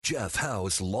Jeff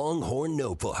Howe's Longhorn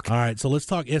Notebook. All right, so let's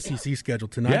talk SEC schedule.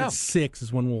 Tonight at 6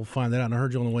 is when we'll find that out. And I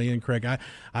heard you on the way in, Craig. I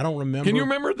don't remember. Can you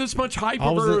remember this much hype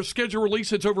over a schedule release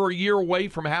that's over a year away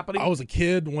from happening? I was a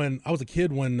kid when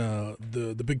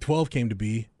the Big 12 came to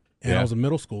be, and I was in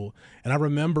middle school. And I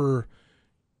remember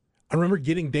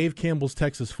getting Dave Campbell's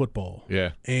Texas football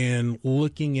and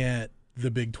looking at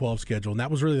the Big 12 schedule. And that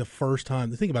was really the first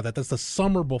time. Think about that. That's the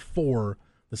summer before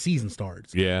the season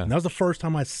starts. Yeah. And that was the first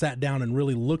time I sat down and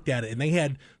really looked at it. And they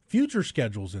had future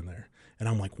schedules in there. And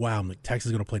I'm like, wow, Texas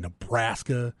is going to play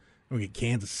Nebraska. We're going to get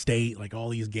Kansas State, like all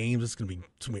these games. It's going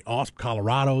to be awesome.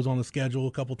 Colorado's on the schedule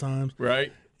a couple times.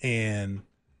 Right.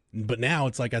 But now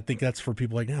it's like, I think that's for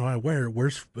people like, now,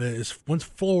 when's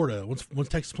Florida? When's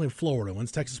Texas playing Florida?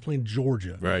 When's Texas playing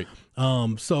Georgia? Right.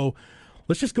 So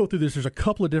let's just go through this. There's a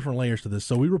couple of different layers to this.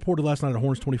 So we reported last night at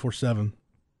Horns 24/7.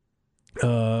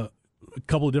 A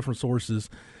couple of different sources.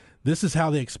 This is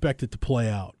how they expect it to play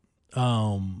out.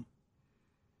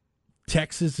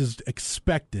 Texas is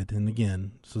expected, and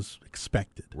again, this is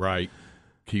expected. Right.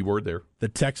 Key word there.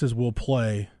 That Texas will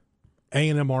play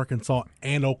A&M, Arkansas,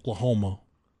 and Oklahoma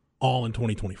all in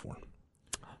 2024.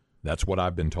 That's what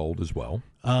I've been told as well.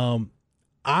 I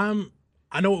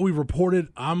know what we reported.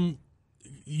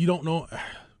 You don't know.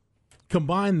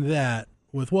 Combine that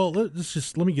with,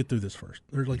 let me get through this first.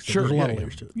 There's there's a lot of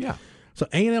layers to it. Yeah. So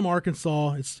A&M,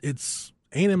 Arkansas, it's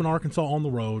A&M and Arkansas on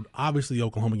the road. Obviously, the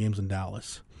Oklahoma game's in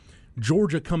Dallas.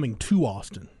 Georgia coming to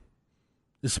Austin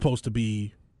is supposed to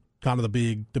be kind of the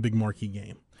big marquee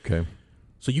game. Okay.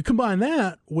 So you combine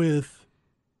that with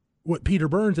what Peter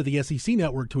Burns at the SEC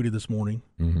Network tweeted this morning,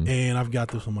 and I've got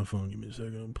this on my phone. Give me a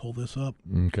second. I'm pull this up.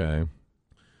 Okay. It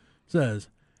says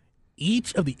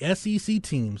each of the SEC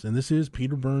teams, and this is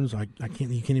Peter Burns. You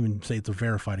can't even say it's a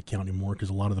verified account anymore because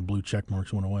a lot of the blue check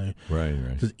marks went away. Right.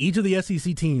 Says each of the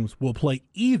SEC teams will play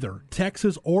either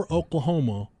Texas or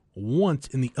Oklahoma once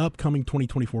in the upcoming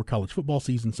 2024 college football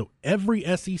season. So every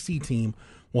SEC team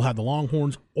will have the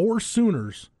Longhorns or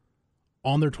Sooners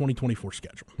on their 2024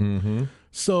 schedule. Mm-hmm.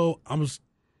 So I was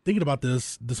thinking about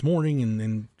this morning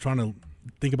and trying to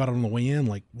think about it on the way in.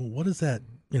 Like, well, what is that?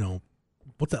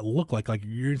 What's that look like? Like,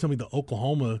 you're telling me the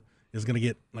Oklahoma is going to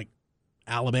get like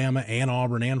Alabama and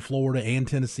Auburn and Florida and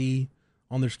Tennessee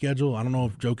on their schedule. I don't know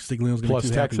if Joe Castiglione's going to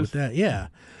be too happy with that. Yeah.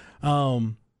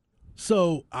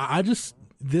 So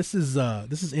this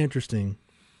is interesting,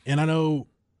 and I know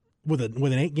with an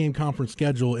 8-game conference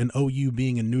schedule and OU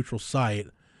being a neutral site,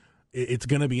 it's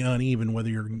going to be uneven whether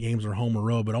your games are home or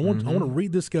road. But I want to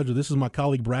read this schedule. This is my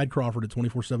colleague Brad Crawford at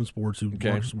 24/7 Sports, who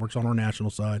works on our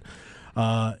national side.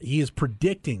 He is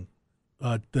predicting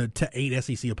the 8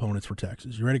 SEC opponents for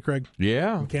Texas. You ready, Craig?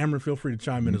 Yeah. And Cameron, feel free to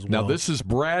chime in as well. Now this is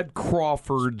Brad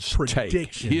Crawford's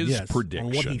prediction. Take. His on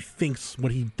prediction.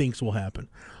 What he thinks will happen.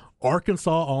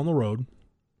 Arkansas on the road.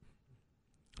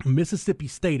 Mississippi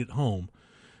State at home.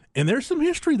 And there's some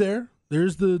history there.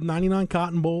 There's the 99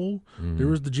 Cotton Bowl. There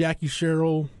was the Jackie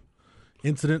Sherrill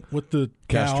incident with the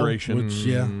castration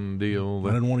deal.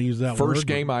 I didn't want to use that First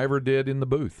game I ever did in the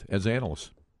booth as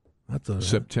analyst. That's a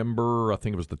September, I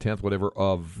think it was the 10th, whatever,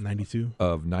 of 92.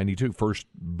 Of 92. First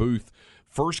booth.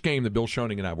 First game that Bill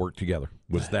Schoening and I worked together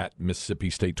was that Mississippi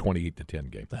State 28-10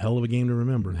 game. It's a hell of a game to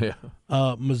remember.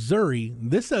 Yeah. Missouri,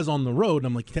 this says on the road, and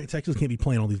I'm like, Texas can't be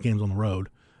playing all these games on the road.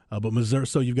 But Missouri,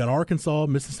 so you've got Arkansas,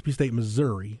 Mississippi State,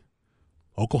 Missouri,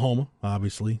 Oklahoma,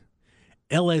 obviously,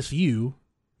 LSU.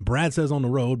 Brad says on the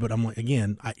road, but I'm like,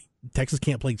 again, Texas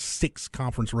can't play 6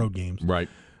 conference road games. Right.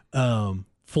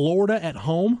 Florida at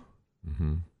home,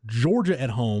 Georgia at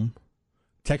home,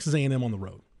 Texas A&M on the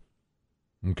road.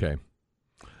 Okay.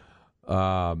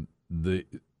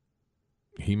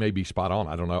 He may be spot on.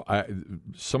 I don't know.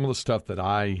 Some of the stuff that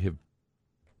I have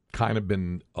kind of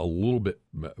been a little bit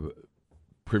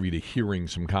privy to hearing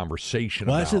some conversation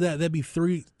about. Well, actually, that'd be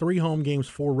three home games,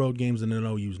 4 road games, and then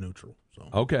OU's neutral. So.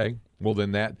 Okay. Well,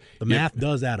 then the math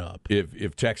does add up.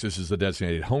 If Texas is the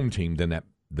designated home team, then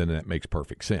that makes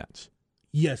perfect sense.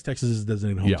 Yes, Texas is the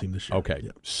designated home team this year. Okay.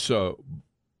 Yeah. So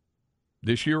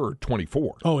this year or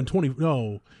 24? Oh, and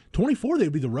 24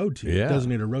 they'd be the road team,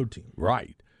 designated road team.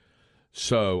 Right.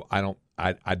 So I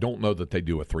don't know that they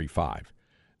do a 3-5.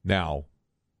 Now,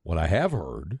 what I have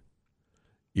heard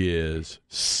is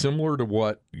similar to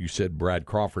what you said Brad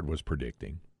Crawford was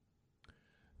predicting,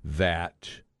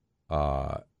 that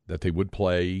they would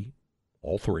play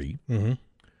all 3. Mm-hmm.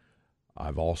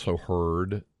 I've also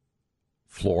heard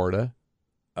Florida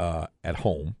at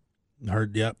home.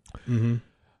 Heard, yep. Mm-hmm.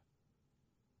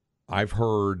 I've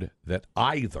heard that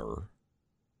either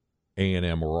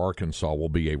A&M or Arkansas will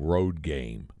be a road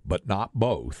game, but not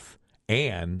both.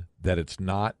 and that it's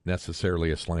not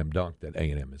necessarily a slam dunk that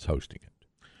A&M is hosting it.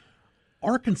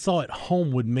 Arkansas at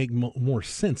home would make more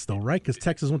sense, though, right? Because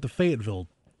Texas went to Fayetteville.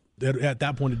 At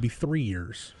that point, it'd be 3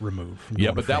 years removed from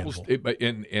going But to that was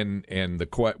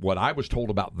Fayetteville. what I was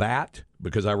told about that,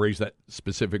 because I raised that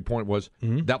specific point, was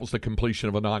that was the completion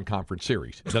of a non-conference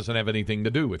series. It doesn't have anything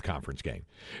to do with conference game.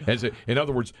 In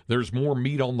other words, there's more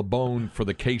meat on the bone for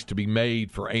the case to be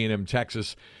made for A&M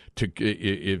Texas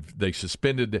if they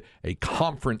suspended a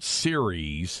conference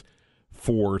series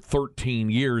for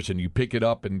 13 years and you pick it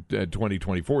up in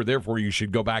 2024. Therefore, you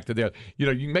should go back to the, you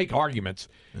can make arguments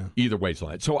either way.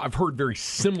 So I've heard very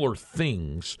similar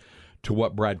things to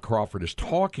what Brad Crawford is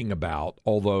talking about,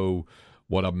 although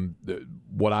what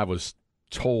I was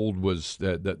told was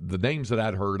that the names that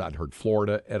I'd heard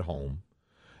Florida at home,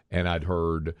 and I'd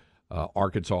heard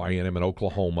Arkansas, A&M, and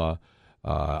Oklahoma,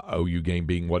 OU game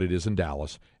being what it is in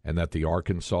Dallas, and that the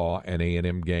Arkansas and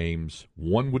A&M games,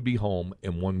 one would be home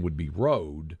and one would be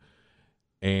road.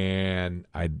 And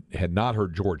I had not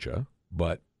heard Georgia,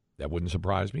 but that wouldn't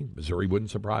surprise me. Missouri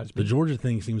wouldn't surprise me. The Georgia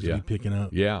thing seems to be picking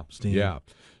up steam. Yeah.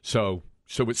 So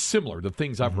it's similar. The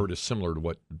things I've heard is similar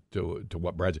to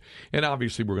what Brad's. And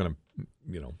obviously we're going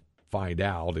to, find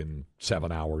out in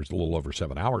 7 hours, a little over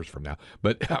 7 hours from now.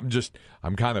 But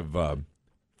I'm kind of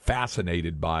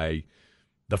fascinated by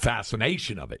the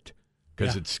fascination of it,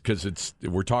 because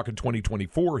we're talking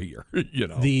 2024 here.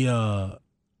 The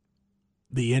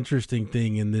interesting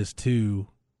thing in this too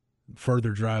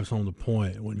further drives home the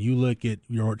point. When you look at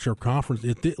your conference,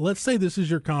 let's say this is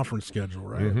your conference schedule,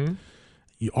 right?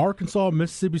 Mm-hmm. Arkansas,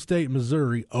 Mississippi State,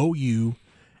 Missouri, OU,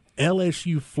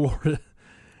 LSU, Florida,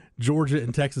 Georgia,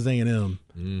 and Texas A&M.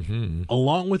 Mm-hmm.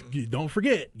 Along with, don't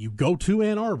forget, you go to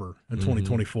Ann Arbor in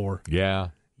 2024.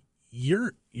 Yeah.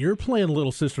 You're playing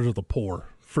Little Sisters of the Poor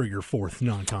for your fourth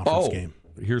non-conference game.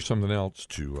 Here's something else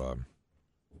to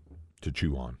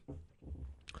chew on.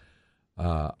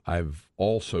 I've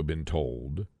also been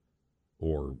told,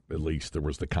 or at least there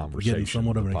was the conversation. Getting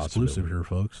somewhat of an exclusive here,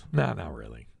 folks. No, not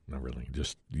really. Not really.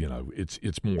 Just,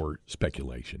 it's more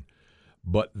speculation.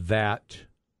 But that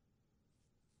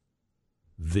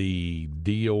the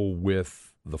deal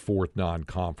with the fourth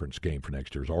non-conference game for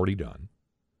next year is already done,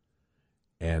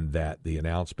 and that the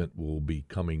announcement will be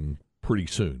coming pretty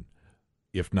soon,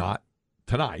 if not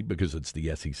tonight, because it's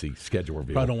the SEC schedule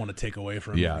reveal. I don't want to take away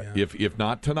from it. Yeah, if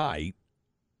not tonight,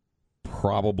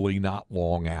 probably not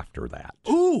long after that.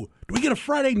 Ooh, do we get a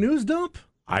Friday news dump?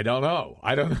 I don't know.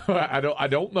 I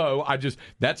don't know.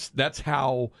 That's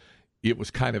how it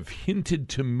was kind of hinted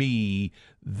to me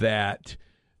that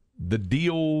the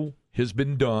deal has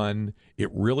been done. It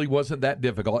really wasn't that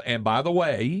difficult. And by the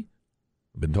way,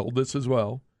 I've been told this as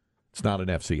well, it's not an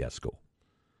FCS school.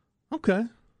 Okay.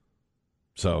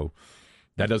 So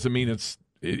that doesn't mean and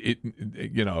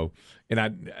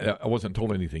I wasn't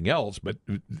told anything else, but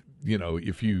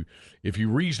if you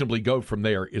reasonably go from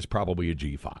there, it's probably a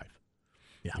G5.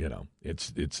 Yeah.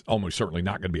 It's almost certainly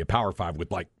not going to be a Power 5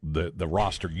 with like the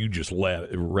roster you just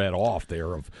read off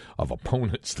there of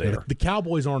opponents there. The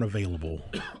Cowboys aren't available.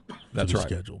 That's right.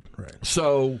 Scheduled. Right.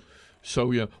 So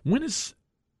yeah. When is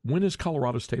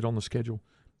Colorado State on the schedule?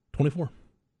 24.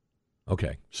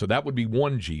 Okay. So that would be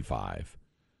one G5,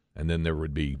 and then there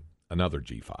would be another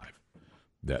G5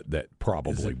 that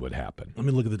probably would happen. Let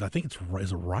me look at it. I think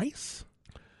is it Rice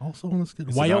also on the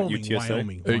schedule? Wyoming.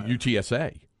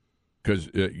 UTSA. Because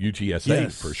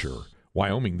UTSA for sure.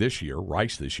 Wyoming this year,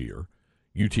 Rice this year,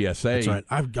 UTSA. That's right.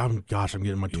 I'm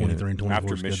getting my 23 and 24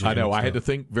 after schedule. I know. I had to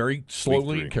think very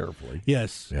slowly and carefully.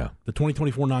 Yes. Yeah. The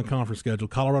 2024 non-conference schedule: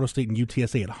 Colorado State and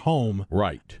UTSA at home.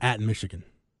 Right. At Michigan.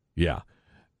 Yeah,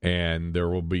 and there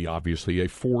will be obviously a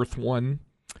fourth one,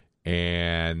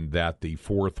 and that the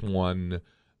fourth one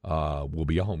will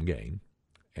be a home game,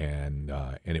 and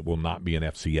it will not be an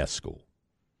FCS school.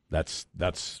 That's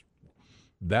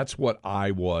what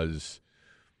I was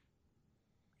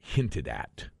hinted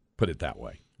at, put it that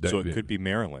way. So it could be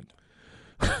Maryland.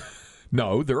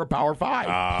 No, they're a Power 5.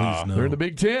 Please no. They're in the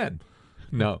Big Ten.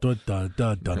 No.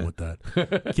 Done with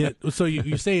that. So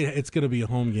you say it's going to be a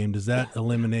home game. Does that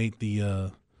eliminate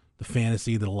the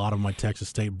fantasy that a lot of my Texas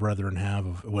State brethren have?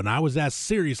 Of when I was asked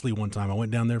seriously one time, I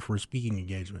went down there for a speaking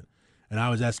engagement, and I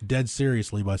was asked dead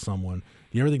seriously by someone,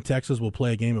 do you ever think Texas will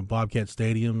play a game at Bobcat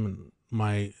Stadium? And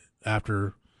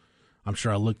after I'm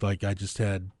sure I looked like I just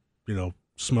had,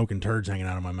 smoking turds hanging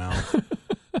out of my mouth.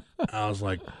 I was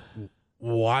like,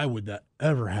 why would that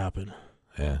ever happen?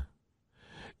 Yeah.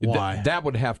 Why? That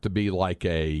would have to be like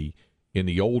in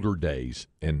the older days,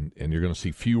 and you're going to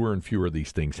see fewer and fewer of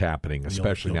these things happening,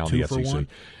 especially now in the SEC.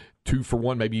 2 for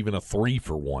 1, maybe even a 3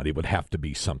 for 1. It would have to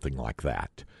be something like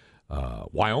that.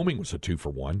 Wyoming was a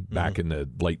 2-for-1 back in the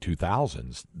late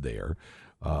 2000s there.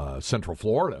 Central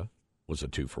Florida was a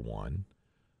 2-for-1.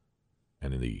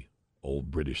 And in the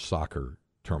old British soccer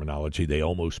terminology, they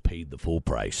almost paid the full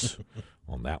price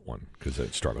on that one because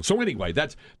it struggled. So anyway,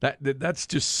 that's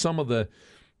just some of the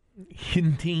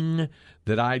hinting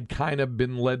that I'd kind of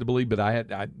been led to believe, but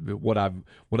what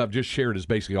I've just shared is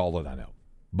basically all that I know.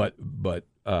 But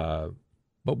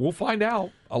we'll find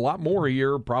out a lot more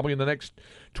here probably in the next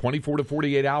 24 to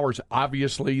 48 hours.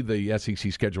 Obviously, the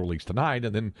SEC schedule released tonight,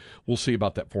 and then we'll see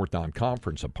about that fourth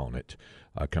non-conference opponent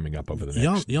coming up over the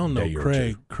next y'all know day or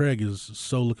two. Craig is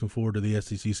so looking forward to the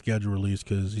SEC schedule release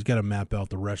because he's got to map out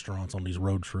the restaurants on these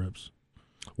road trips.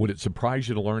 Would it surprise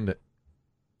you to learn that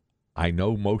I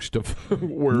know most of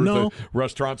where the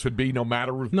restaurants would be, no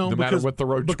matter what the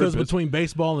road trip is? Because between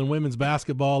baseball and women's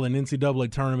basketball and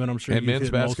NCAA tournament, I'm sure and men's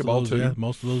basketball too. Yeah,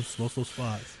 most of those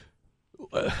spots.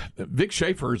 Vic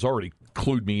Schaefer has already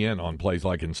clued me in on plays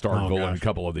like in Starkville and a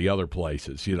couple of the other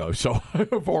places, So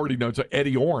I've already known. So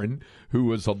Eddie Orrin, who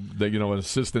was an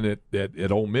assistant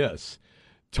at Ole Miss,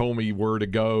 told me where to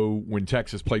go when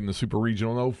Texas played in the Super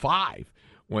Regional in 2005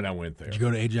 when I went there. Did you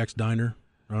go to Ajax Diner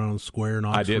right on the square in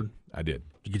Oxford? I did.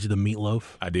 Did you get you the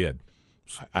meatloaf? I did.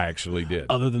 I actually did.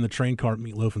 Other than the train car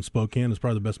meatloaf in Spokane, it's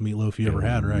probably the best meatloaf you ever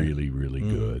had, right? Really, really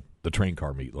good. The train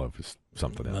car meatloaf is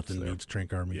something else. Nothing beats train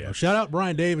car meatloaf. Yeah. Shout out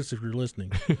Brian Davis if you're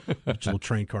listening. Get your little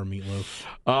train car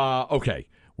meatloaf. Okay.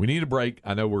 We need a break.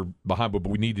 I know we're behind, but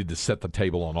we needed to set the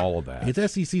table on all of that.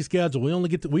 It's SEC schedule. We only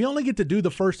get to do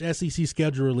the first SEC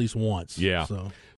schedule release once. Yeah.